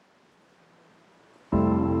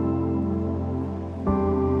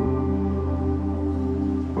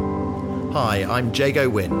Hi, I'm Jago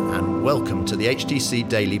Wynn, and welcome to the HTC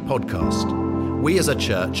Daily podcast. We as a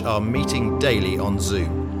church are meeting daily on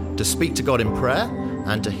Zoom to speak to God in prayer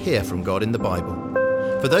and to hear from God in the Bible.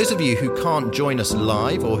 For those of you who can't join us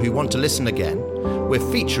live or who want to listen again,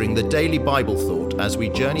 we're featuring the Daily Bible Thought as we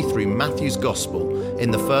journey through Matthew's Gospel in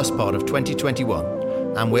the first part of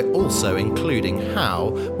 2021, and we're also including how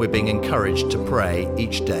we're being encouraged to pray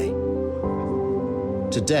each day.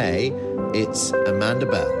 Today, it's Amanda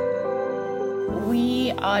Bell.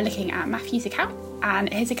 We are looking at Matthew's account,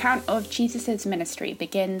 and his account of Jesus' ministry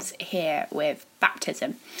begins here with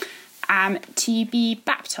baptism. To be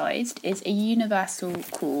baptised is a universal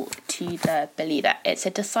call to the believer. It's a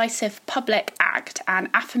decisive public act and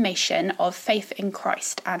affirmation of faith in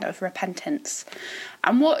Christ and of repentance.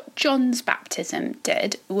 And what John's baptism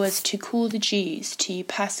did was to call the Jews to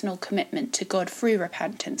personal commitment to God through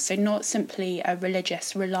repentance, so not simply a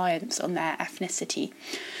religious reliance on their ethnicity.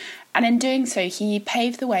 And in doing so, he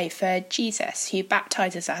paved the way for Jesus, who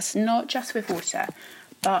baptises us not just with water,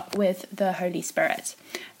 but with the Holy Spirit.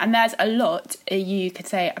 And there's a lot you could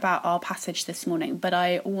say about our passage this morning, but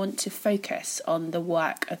I want to focus on the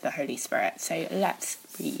work of the Holy Spirit. So let's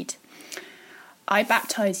read. I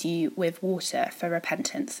baptise you with water for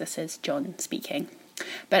repentance, this is John speaking.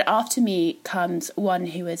 But after me comes one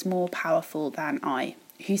who is more powerful than I,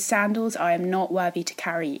 whose sandals I am not worthy to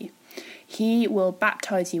carry you. He will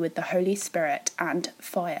baptise you with the Holy Spirit and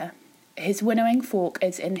fire. His winnowing fork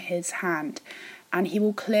is in his hand, and he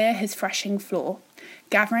will clear his threshing floor,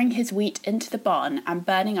 gathering his wheat into the barn and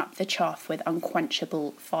burning up the chaff with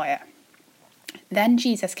unquenchable fire. Then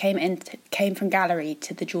Jesus came from Galilee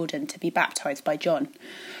to the Jordan to be baptised by John.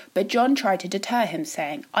 But John tried to deter him,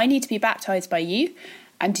 saying, I need to be baptised by you,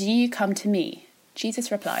 and do you come to me?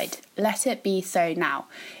 Jesus replied, Let it be so now.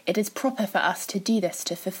 It is proper for us to do this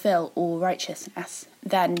to fulfill all righteousness.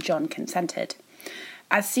 Then John consented.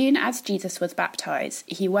 As soon as Jesus was baptized,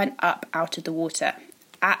 he went up out of the water.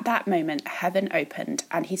 At that moment, heaven opened,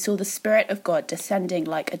 and he saw the Spirit of God descending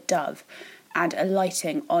like a dove and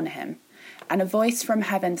alighting on him. And a voice from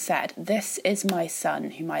heaven said, This is my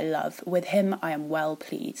Son, whom I love. With him I am well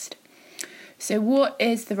pleased. So what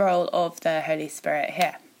is the role of the Holy Spirit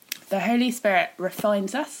here? The Holy Spirit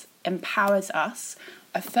refines us, empowers us,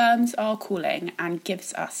 affirms our calling, and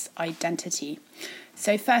gives us identity.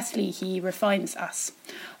 So firstly, he refines us.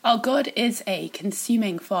 Our God is a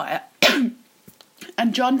consuming fire.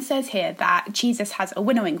 And John says here that Jesus has a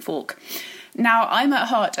winnowing fork. Now, I'm at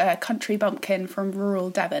heart a country bumpkin from rural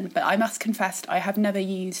Devon, but I must confess I have never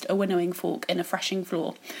used a winnowing fork in a threshing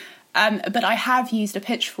floor. But I have used a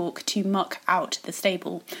pitchfork to muck out the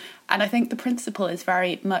stable. And I think the principle is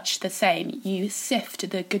very much the same. You sift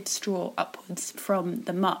the good straw upwards from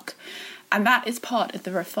the muck. And that is part of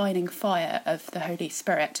the refining fire of the Holy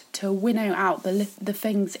Spirit, to winnow out the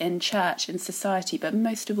things in church and society, but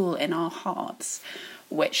most of all in our hearts,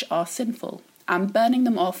 which are sinful, and burning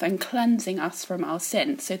them off and cleansing us from our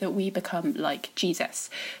sin so that we become like Jesus,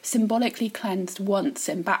 symbolically cleansed once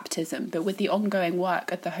in baptism, but with the ongoing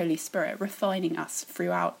work of the Holy Spirit refining us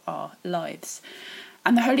throughout our lives.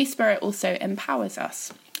 And the Holy Spirit also empowers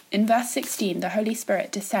us. In verse 16, the Holy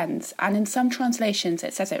Spirit descends, and in some translations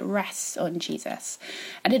it says it rests on Jesus.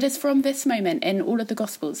 And it is from this moment in all of the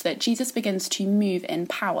Gospels that Jesus begins to move in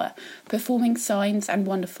power, performing signs and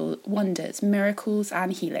wonderful wonders, miracles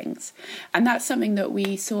and healings. And that's something that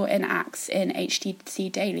we saw in Acts in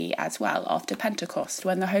HTC Daily as well, after Pentecost,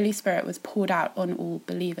 when the Holy Spirit was poured out on all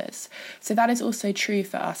believers. So that is also true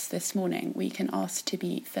for us this morning. We can ask to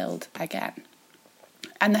be filled again.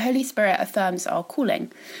 And the Holy Spirit affirms our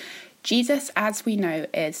calling. Jesus, as we know,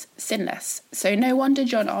 is sinless. So no wonder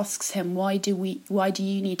John asks him, why do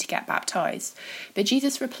you need to get baptized? But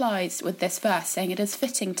Jesus replies with this verse, saying it is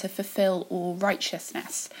fitting to fulfill all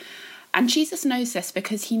righteousness. And Jesus knows this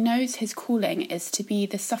because he knows his calling is to be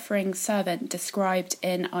the suffering servant described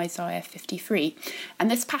in Isaiah 53.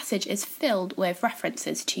 And this passage is filled with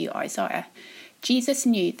references to Isaiah. Jesus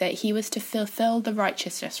knew that he was to fulfill the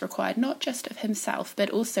righteousness required not just of himself, but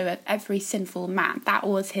also of every sinful man. That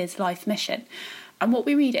was his life mission. And what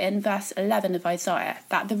we read in verse 11 of Isaiah,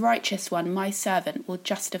 that the righteous one, my servant, will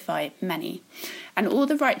justify many. And all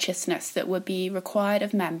the righteousness that would be required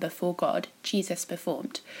of men before God, Jesus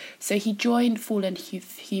performed. So he joined fallen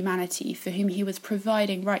humanity, for whom he was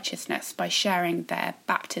providing righteousness by sharing their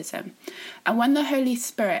baptism. And when the Holy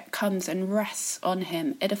Spirit comes and rests on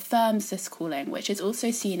him, it affirms this calling, which is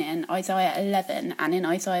also seen in Isaiah 11 and in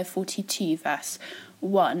Isaiah 42, verse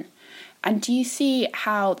 1. And do you see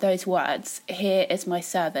how those words, here is my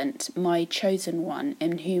servant, my chosen one,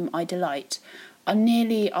 in whom I delight, are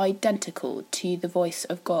nearly identical to the voice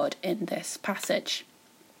of God in this passage.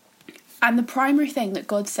 And the primary thing that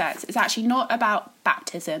God says is actually not about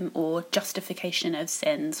baptism or justification of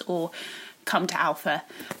sins or come to Alpha,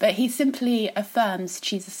 but he simply affirms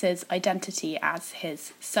Jesus' identity as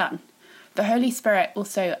his son. The Holy Spirit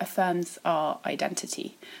also affirms our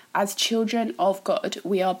identity. As children of God,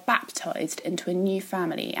 we are baptised into a new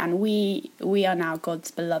family, and we are now God's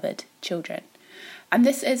beloved children. And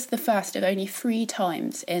this is the first of only 3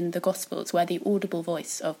 times in the Gospels where the audible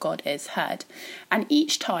voice of God is heard. And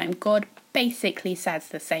each time, God basically says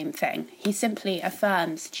the same thing. He simply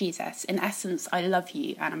affirms Jesus. In essence, I love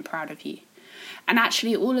you and I'm proud of you. And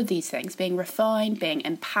actually, all of these things, being refined, being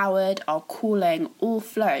empowered, our calling, all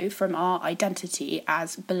flow from our identity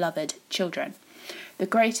as beloved children. The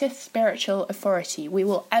greatest spiritual authority we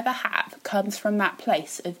will ever have comes from that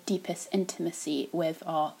place of deepest intimacy with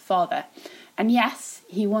our Father. And yes,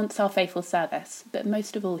 he wants our faithful service, but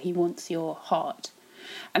most of all, he wants your heart.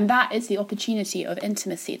 And that is the opportunity of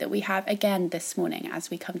intimacy that we have again this morning as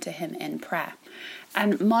we come to him in prayer.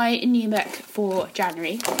 And my new book for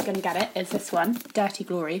January, if you're going to get it, is this one, Dirty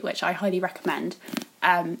Glory, which I highly recommend,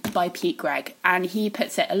 by Pete Greig. And he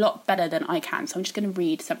puts it a lot better than I can, so I'm just going to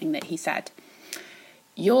read something that he said.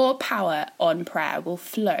 Your power on prayer will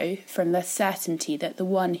flow from the certainty that the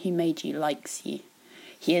one who made you likes you.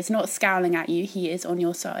 He is not scowling at you, he is on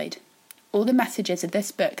your side. All the messages of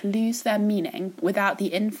this book lose their meaning without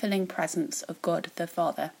the infilling presence of God the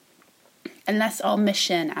Father. Unless our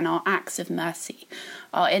mission and our acts of mercy,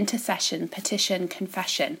 our intercession, petition,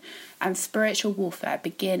 confession, and spiritual warfare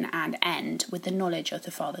begin and end with the knowledge of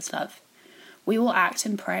the Father's love. We will act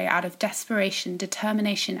and pray out of desperation,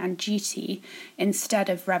 determination, and duty instead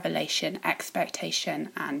of revelation, expectation,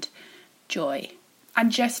 and joy. And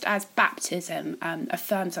just as baptism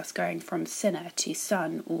affirms us going from sinner to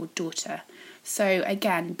son or daughter, so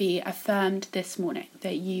again be affirmed this morning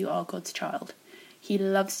that you are God's child. He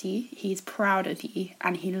loves you, he's proud of you,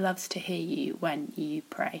 and he loves to hear you when you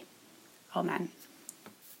pray. Amen.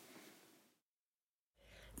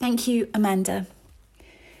 Thank you, Amanda.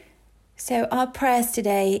 So our prayers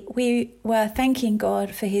today, we were thanking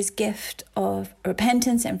God for his gift of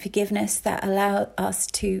repentance and forgiveness that allow us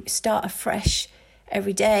to start afresh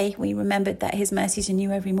every day. We remembered that his mercies are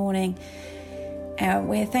new every morning.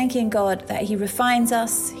 We're thanking God that he refines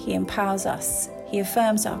us, he empowers us, he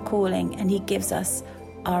affirms our calling, and he gives us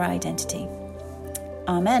our identity.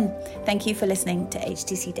 Amen. Thank you for listening to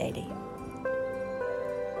HTC Daily.